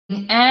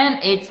And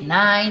it's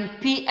 9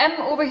 p.m.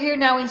 over here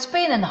now in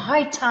Spain, and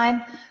high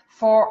time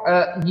for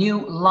a new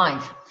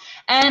life.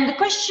 And the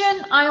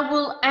question I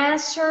will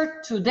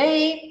answer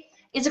today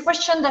is a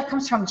question that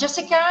comes from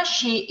Jessica.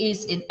 She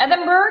is in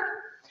Edinburgh,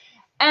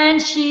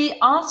 and she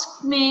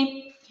asked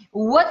me,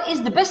 what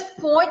is the best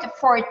point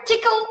for a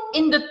tickle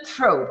in the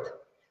throat?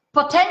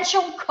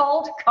 Potential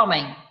cold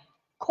coming.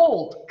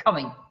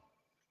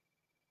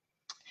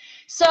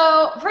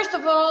 So first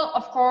of all,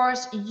 of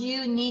course,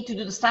 you need to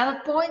do the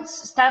standard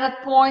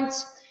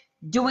points,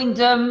 doing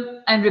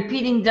them and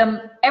repeating them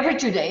every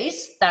 2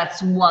 days.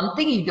 That's one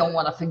thing you don't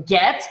want to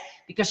forget,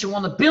 because you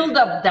want to build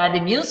up that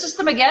immune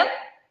system again.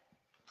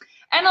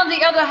 And on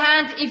the other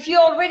hand, if you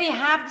already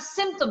have the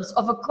symptoms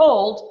of a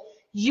cold,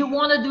 you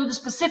want to do the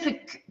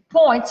specific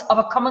points of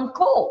a common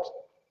cold.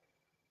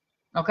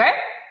 Okay?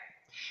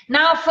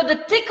 Now, for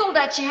the tickle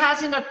that she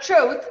has in her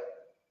throat,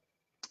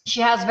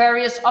 she has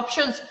various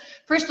options.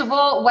 First of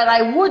all, what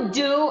I would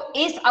do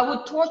is I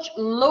would torch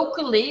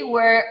locally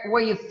where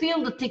you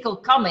feel the tickle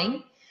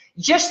coming,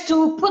 just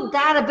to put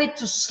that a bit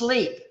to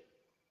sleep.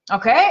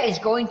 Okay, it's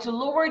going to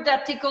lower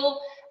that tickle.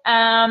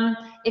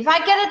 If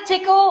I get a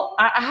tickle,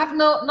 I have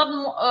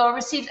not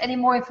received any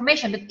more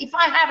information, but if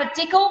I have a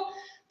tickle,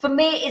 for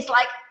me it's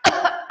like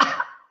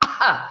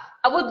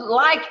I would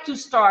like to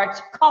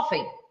start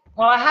coughing.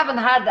 Well, I haven't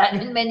had that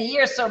in many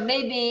years, so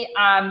maybe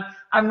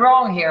I'm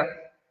wrong here.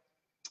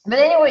 But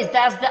anyways,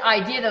 that's the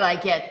idea that I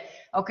get.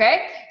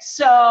 Okay,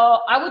 so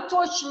I would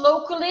torch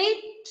locally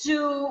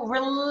to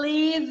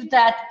relieve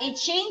that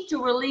itching,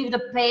 to relieve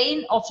the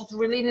pain, also to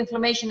relieve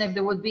inflammation if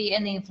there would be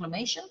any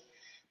inflammation.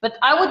 But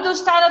I would do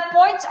standard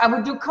points, I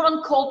would do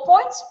common cold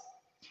points,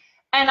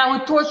 and I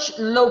would torch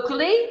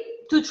locally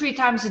 2-3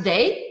 times a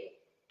day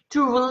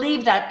to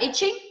relieve that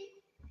itching,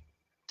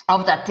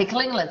 of that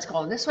tickling, let's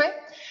call it this way.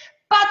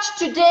 But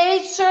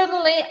today,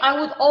 certainly, I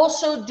would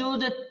also do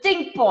the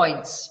think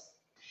points,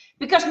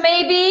 because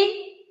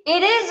maybe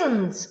it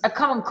isn't a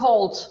common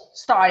cold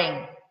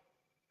starting.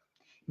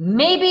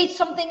 Maybe it's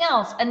something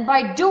else. And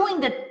by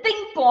doing the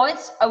think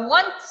points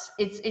once,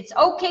 it's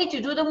okay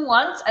to do them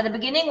once at the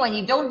beginning when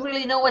you don't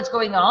really know what's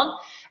going on.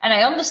 And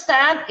I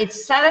understand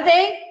it's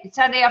Saturday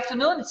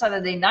afternoon, it's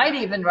Saturday night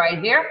even right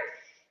here.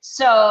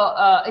 So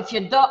if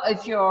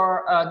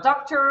your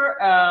doctor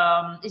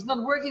is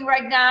not working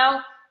right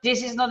now,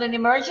 this is not an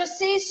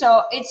emergency.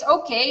 So it's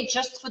okay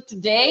just for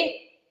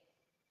today,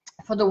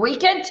 for the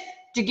weekend,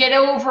 to get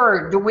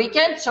over the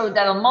weekend, so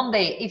that on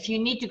Monday, if you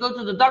need to go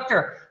to the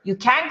doctor, you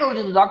can go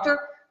to the doctor.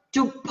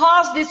 To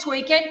pass this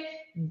weekend,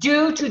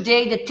 do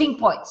today the think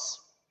points.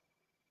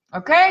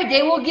 Okay,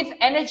 they will give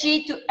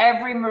energy to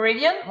every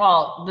meridian.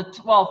 Well, the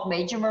 12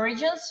 major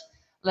meridians.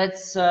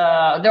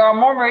 There are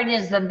more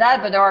meridians than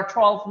that, but there are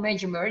 12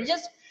 major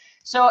meridians.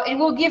 So it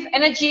will give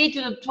energy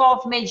to the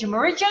 12 major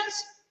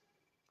meridians,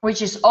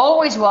 which is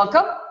always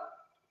welcome.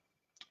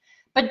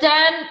 But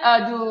then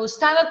do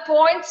standard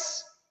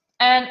points,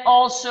 and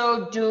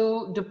also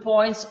do the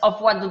points of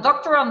what the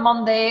doctor on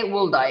Monday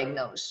will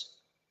diagnose.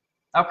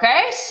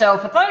 Okay, so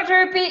photonic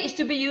therapy is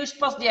to be used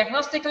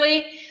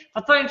post-diagnostically.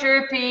 Photonic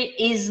therapy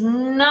is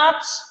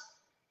not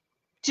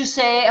to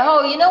say,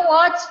 oh, you know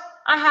what,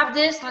 I have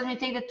this, let me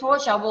take the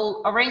torch, I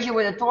will arrange it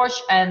with a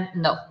torch, and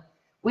no.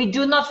 We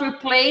do not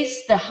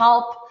replace the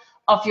help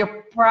of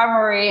your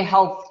primary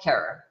health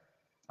care.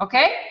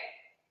 Okay?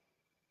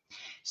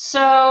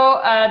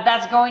 So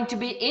that's going to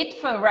be it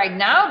for right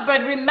now.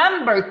 But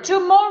remember,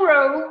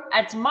 tomorrow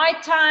at my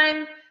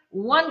time,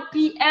 1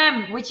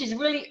 p.m., which is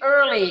really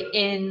early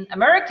in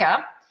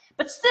America,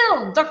 but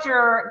still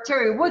Dr.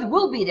 Terry Wood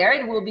will be there.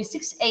 It will be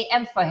 6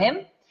 a.m. for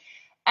him.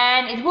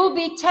 And it will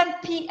be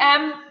 10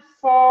 p.m.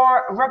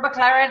 for Rob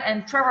McLaren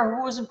and Trevor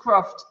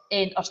Wozencroft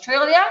in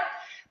Australia.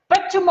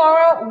 But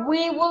tomorrow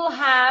we will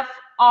have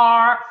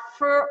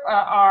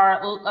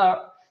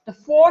the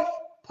fourth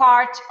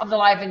part of the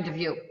live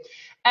interview.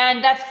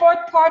 And that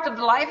fourth part of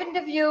the live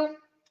interview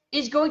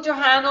is going to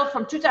handle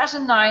from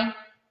 2009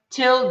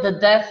 till the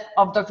death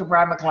of Dr.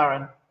 Brian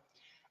McLaren.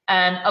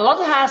 And a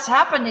lot has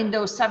happened in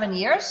those 7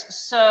 years.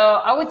 So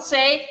I would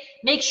say,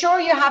 make sure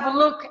you have a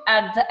look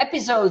at the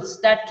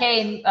episodes that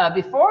came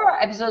before,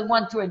 episode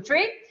 1, 2, and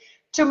 3.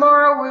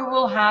 Tomorrow we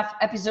will have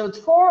episode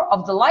 4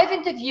 of the live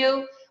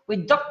interview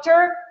with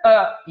Dr.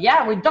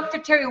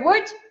 Terry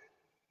Wood,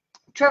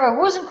 Trevor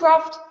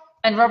Wozencroft,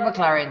 and Rob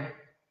McLaren.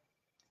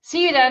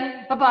 See you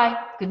then. Bye-bye.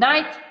 Good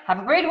night. Have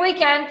a great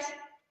weekend.